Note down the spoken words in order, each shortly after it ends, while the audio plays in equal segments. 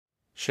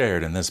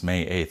Shared in this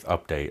May 8th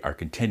update are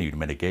continued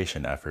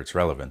mitigation efforts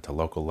relevant to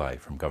local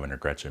life from Governor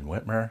Gretchen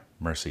Whitmer,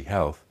 Mercy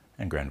Health,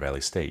 and Grand Valley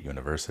State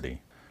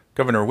University.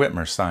 Governor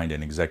Whitmer signed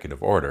an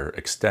executive order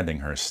extending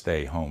her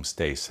Stay Home,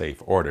 Stay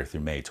Safe order through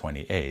May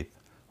 28th,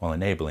 while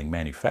enabling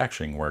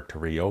manufacturing work to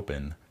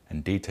reopen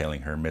and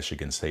detailing her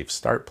Michigan Safe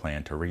Start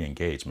plan to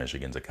re-engage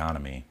Michigan's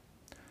economy.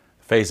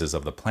 The phases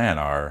of the plan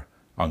are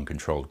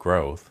uncontrolled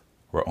growth,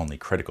 where only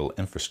critical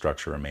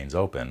infrastructure remains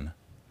open;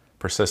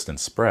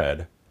 persistent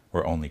spread,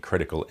 where only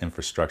critical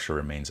infrastructure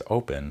remains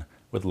open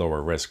with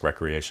lower risk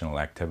recreational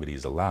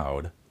activities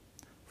allowed;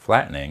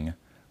 flattening,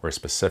 where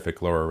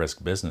specific lower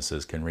risk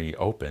businesses can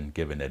reopen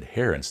given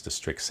adherence to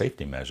strict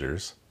safety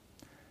measures;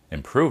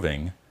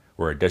 improving,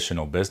 where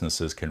additional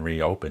businesses can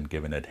reopen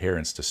given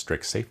adherence to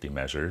strict safety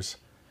measures;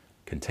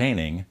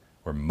 containing,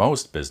 where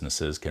most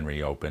businesses can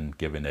reopen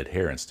given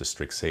adherence to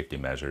strict safety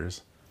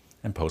measures;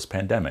 and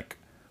post-pandemic,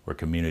 where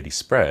community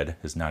spread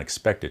is not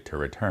expected to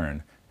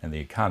return and the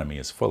economy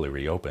is fully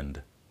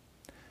reopened.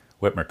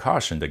 Whitmer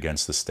cautioned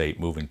against the state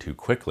moving too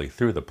quickly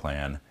through the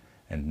plan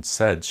and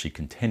said she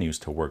continues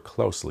to work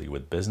closely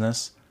with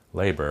business,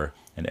 labor,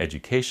 and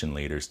education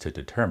leaders to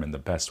determine the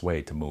best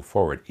way to move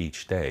forward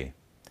each day.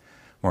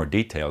 More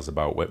details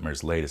about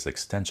Whitmer's latest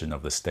extension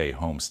of the Stay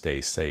Home,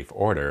 Stay Safe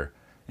order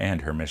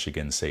and her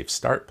Michigan Safe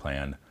Start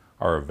plan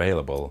are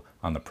available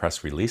on the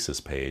press releases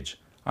page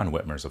on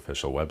Whitmer's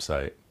official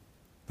website.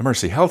 The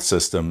Mercy Health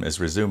System is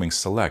resuming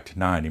select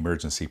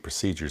non-emergency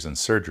procedures and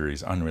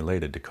surgeries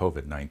unrelated to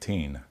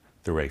COVID-19.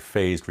 Through a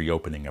phased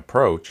reopening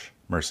approach,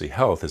 Mercy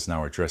Health is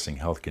now addressing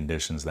health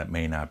conditions that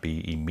may not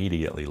be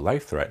immediately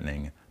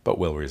life-threatening, but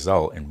will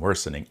result in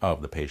worsening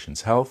of the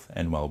patient's health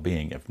and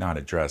well-being if not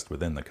addressed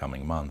within the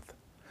coming month.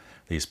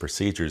 These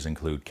procedures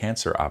include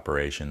cancer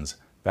operations,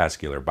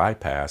 vascular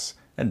bypass,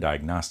 and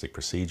diagnostic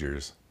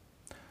procedures.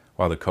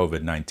 While the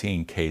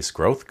COVID-19 case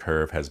growth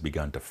curve has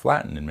begun to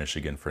flatten in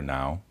Michigan for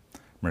now,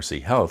 Mercy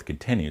Health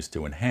continues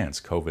to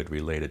enhance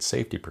COVID-related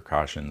safety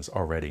precautions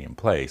already in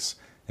place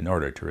in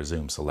order to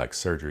resume select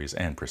surgeries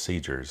and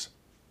procedures.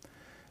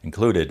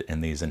 Included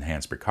in these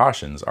enhanced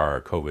precautions are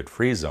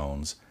COVID-free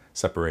zones,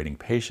 separating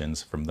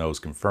patients from those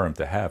confirmed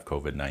to have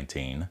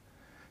COVID-19,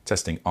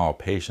 testing all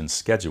patients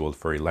scheduled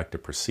for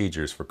elective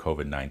procedures for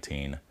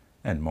COVID-19,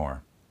 and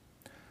more.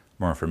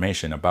 More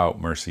information about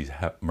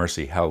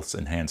Mercy Health's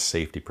enhanced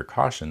safety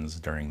precautions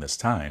during this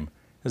time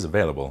is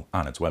available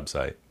on its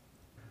website.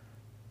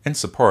 In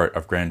support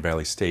of Grand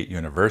Valley State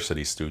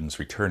University students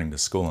returning to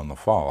school in the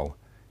fall,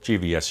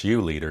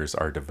 GVSU leaders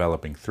are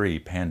developing 3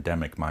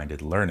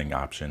 pandemic-minded learning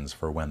options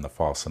for when the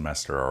fall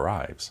semester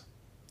arrives.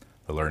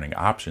 The learning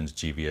options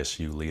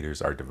GVSU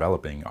leaders are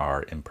developing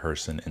are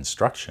in-person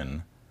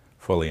instruction,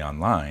 fully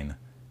online,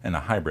 and a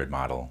hybrid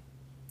model.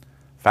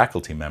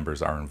 Faculty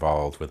members are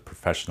involved with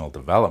professional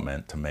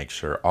development to make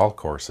sure all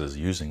courses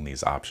using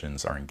these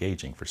options are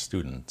engaging for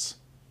students.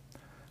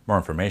 More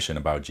information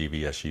about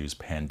GVSU's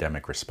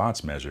pandemic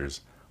response measures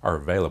are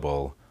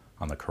available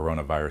on the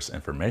coronavirus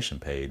information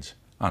page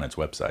on its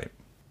website.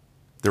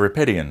 The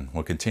Rapidian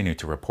will continue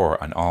to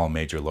report on all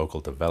major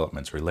local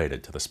developments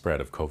related to the spread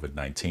of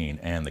COVID-19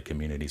 and the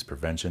community's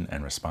prevention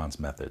and response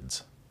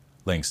methods.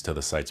 Links to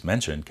the sites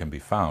mentioned can be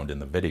found in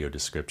the video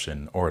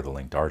description or the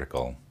linked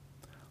article.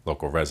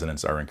 Local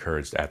residents are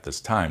encouraged at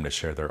this time to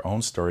share their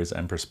own stories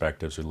and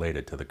perspectives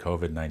related to the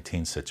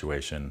COVID-19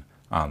 situation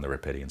on the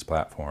Rapidian's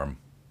platform.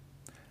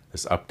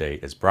 This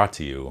update is brought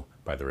to you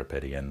by the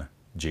Rapidian,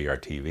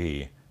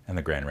 GRTV, and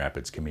the Grand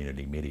Rapids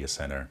Community Media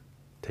Center.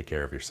 Take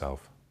care of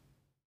yourself.